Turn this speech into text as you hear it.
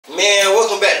Man,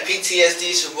 welcome back to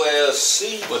PTSD. It's your boy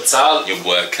LC. What's up? Your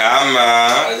boy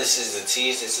Kama. This is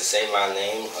Ateez. This is Say My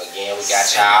Name. Again, we got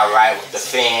y'all right with the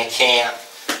fan cam.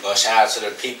 Shout out to the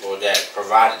people that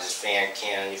provided this fan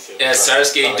cam. You feel me? Yeah,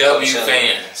 Sersky W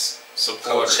fans.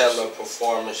 Supporters. Coachella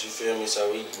performance, you feel me?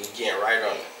 So we getting right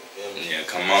on it. You feel me? Yeah,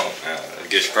 come on, man. Let's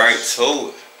get straight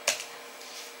to it.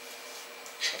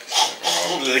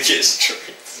 Let's get straight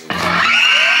to it.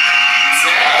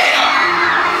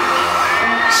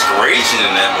 Screeching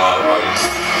in that motherfucker.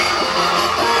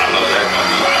 I know that gonna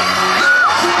be.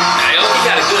 Hey, oh, he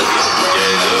got a good view.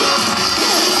 Yeah, it do.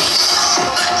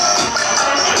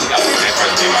 I just gotta get that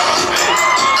first team out on stage.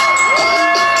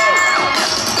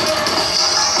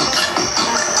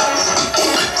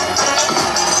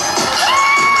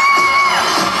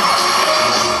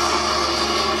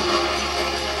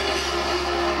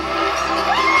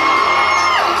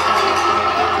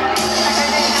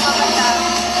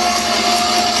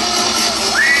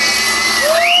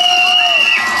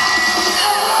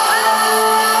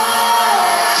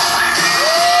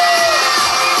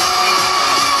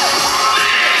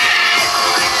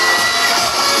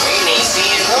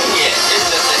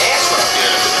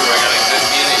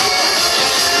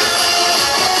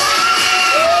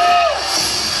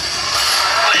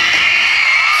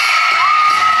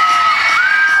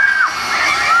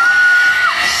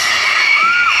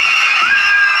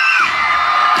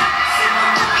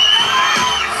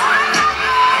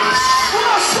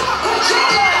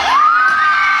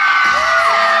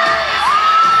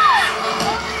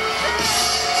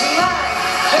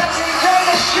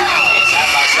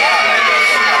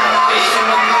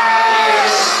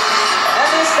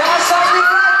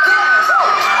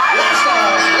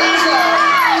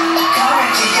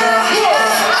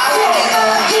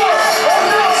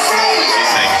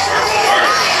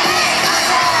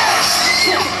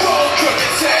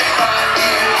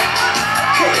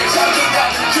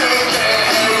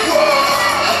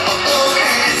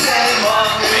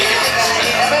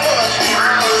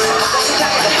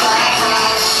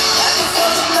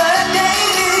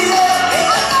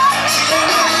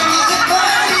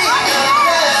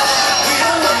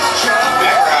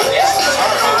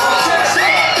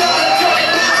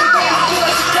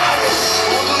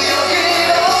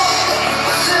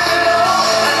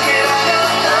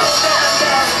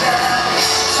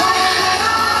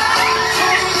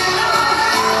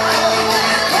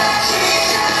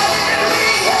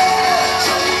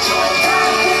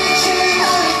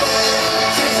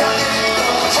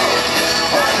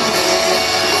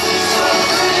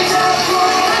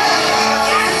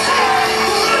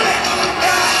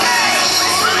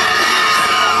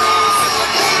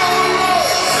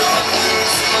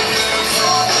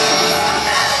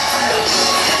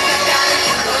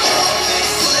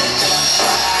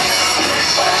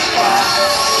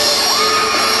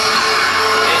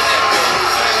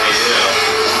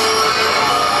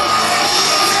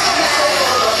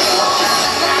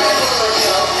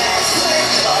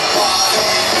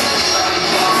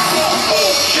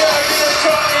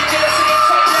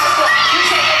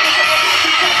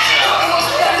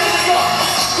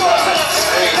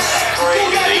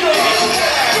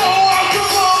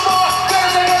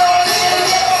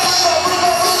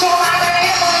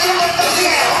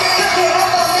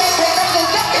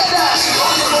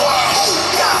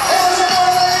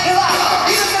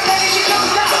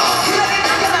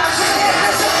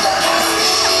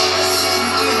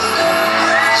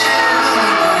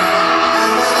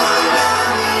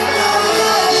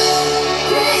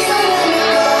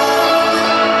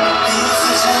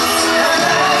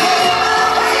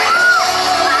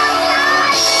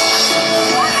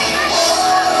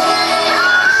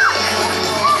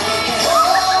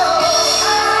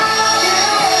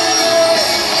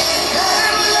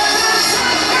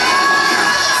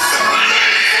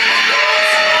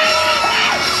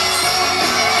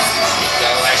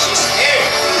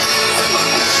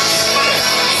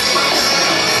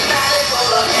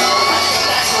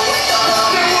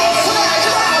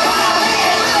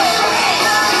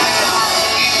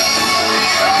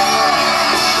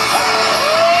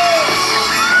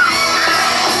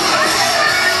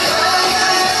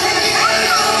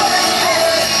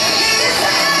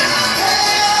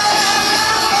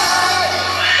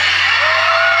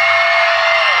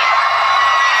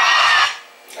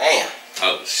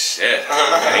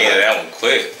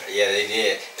 Quick. Yeah, they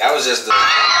did. That was just the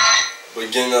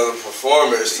beginning of the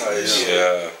performance type shit.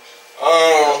 Yeah.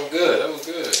 That was good. That was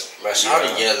good. But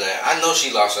Shawty yelling. I know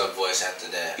she lost her voice after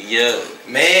that. Yeah.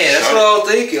 Man, that's what I was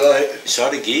thinking. Like,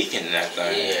 Shawty geeking in that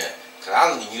thing. Yeah. Cause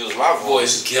I use my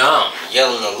voice gone.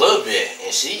 yelling a little bit,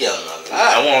 and she yelling a lot.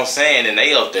 That's what I'm saying, and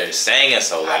they up there singing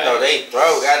so loud. I know they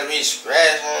throat gotta be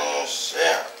scratching and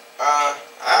shit. I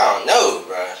don't know,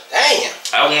 bro. Damn.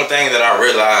 That's one thing that I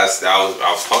realized that I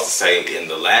was supposed to say in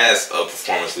the last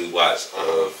performance we watched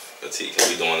of Ateez, because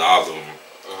we doing all of them.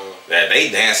 That they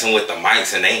dancing with the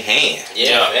mics in their hand.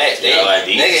 Yeah, facts. They like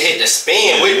these. nigga hit the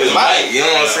spin with the mic. You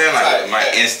know what I'm saying? Like,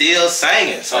 Right. and still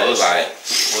singing. So it was like,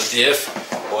 What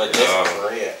different? Boy, different for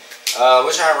real.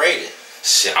 What y'all rated?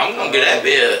 shit, I'm gonna get that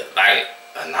bit like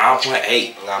a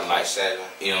 9.8. 9.7.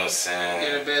 You know what I'm saying?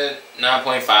 Get a bit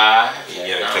 9.5.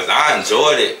 Yeah, because I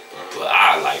enjoyed it, but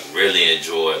I like really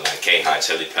enjoyed like KHAI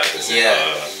Chili Peppers. Yeah,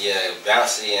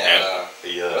 Bouncy and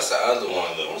yeah. what's the other one?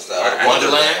 What's the other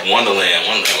one? Wonderland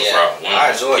was Yeah, raw.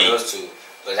 I enjoyed those two.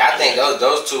 But I think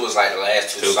those two was like the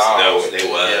last two songs. They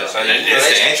was. Yeah, so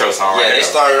It's the intro song right Yeah, they there.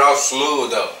 started off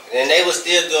smooth though. And they was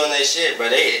still doing their shit,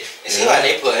 but it seemed like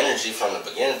they put energy from the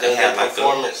beginning of their like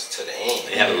performance to the end.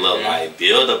 They had a little like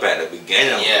build up at the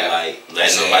beginning, Yeah. like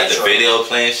letting them like the video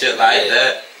playing shit like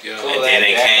that. Yeah. And then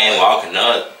they came walking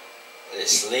up. It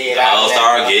slid The out. all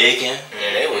started gigging.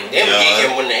 Yeah, they were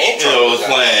gigging when the intro was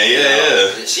playing.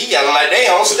 Yeah. She yelling like they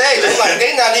on stage. It's like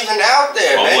they not even out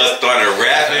there, My man. boy started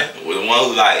rapping with the one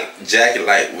who like jacket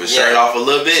like with shirt off a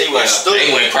little bit. She went stupid.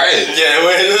 They went crazy. Yeah, it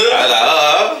went. I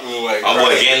was like, my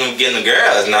boy getting the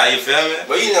girls now. You feel me?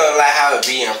 But you know, like how it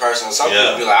be in person. Some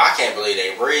people be like, I can't believe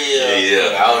they real.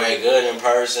 Yeah. Oh, they good in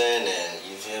person, and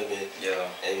you feel me? Yeah.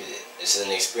 It's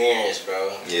an experience,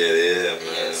 bro. Yeah,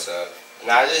 man. Yeah, so.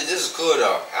 Nah, this is cool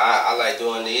though. I like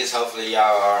doing these. Hopefully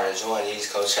y'all are enjoying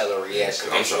these Coachella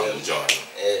reactions. I'm trying to enjoy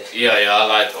them. Yeah, I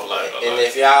like them. And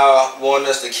if y'all want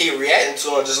us to keep reacting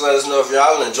to them, just let us know if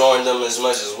y'all enjoying them as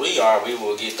much as we are. We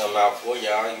will get them out for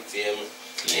y'all. You feel me?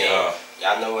 Yeah.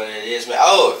 Y'all know what it is, man.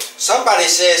 Oh, somebody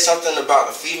said something about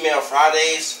the female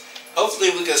Fridays. Hopefully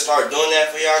we can start doing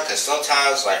that for y'all, cause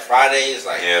sometimes like Fridays,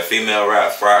 like female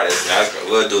rap Fridays.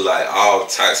 We'll do like all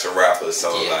types of rappers. So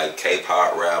like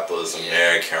K-pop rappers,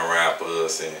 American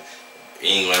rappers, and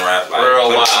England rap, like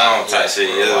worldwide type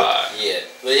shit. Yeah.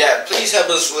 But yeah, please help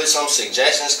us with some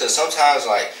suggestions, cause sometimes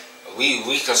like we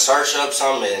can search up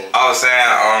something. And I was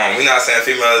saying, we're not saying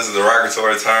females is a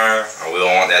derogatory term. We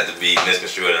don't want that to be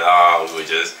misconstrued at all. We would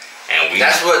just.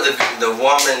 That's what the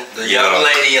woman, the young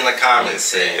lady in the comments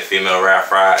said. Female rap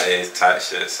Fridays type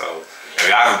shit. So if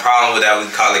y'all have a problem with that, we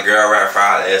can call it girl rap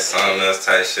Fridays, something else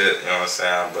type shit. You know what I'm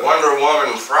saying? But Wonder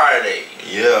Woman Friday.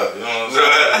 Yeah, you know what I'm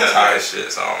saying? Type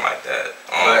shit, something like that.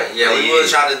 But yeah, we will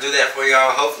try to do that for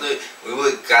y'all. Hopefully, we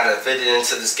would gotta fit it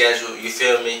into the schedule. You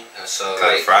feel me? So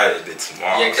like Friday be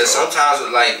tomorrow. Yeah, cause sometimes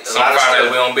with like some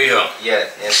Friday we don't be here. Yeah,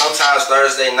 and sometimes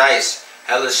Thursday nights.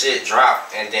 Hella shit drop,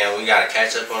 and then we gotta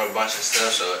catch up on a bunch of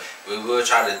stuff. So we will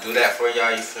try to do that for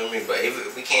y'all. You feel me? But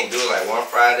if we can't do it like one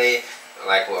Friday,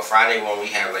 like Friday when we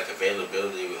have like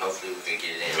availability, hopefully we can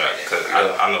get it in. Right, cause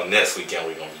I know next weekend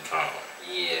we're gonna be gone.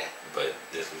 Yeah. But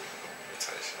this weekend we're gonna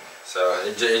touch it. So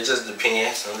it just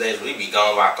depends. Some days we be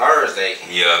gone by Thursday.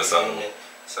 Yeah. So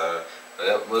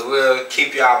we will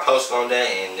keep y'all posted on that,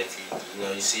 and if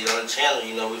you see it on the channel,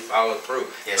 we follow through.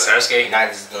 Yes, sir. We're not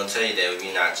just gonna tell you that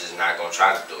we're not gonna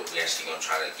try to do it. We actually gonna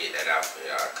try to get that out for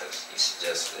y'all because you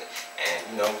suggested it,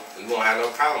 and we won't have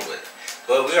no problem with it.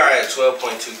 But we are at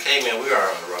 12.2K, man. We are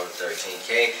on the road to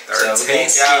 13K. So we thank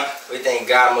y'all. We thank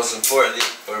God most importantly.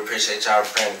 We appreciate y'all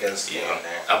praying against us.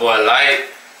 Our boy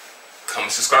come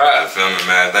subscribe. You feel me,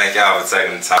 man? Thank y'all for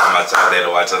taking the time out y'all day to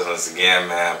watch us once again,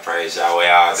 man. Praise y'all way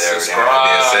out there. Subscribe.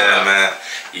 Being said, man.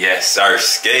 Yes, sir.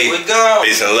 Skate. We go.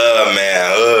 Peace and love,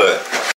 man. Hood.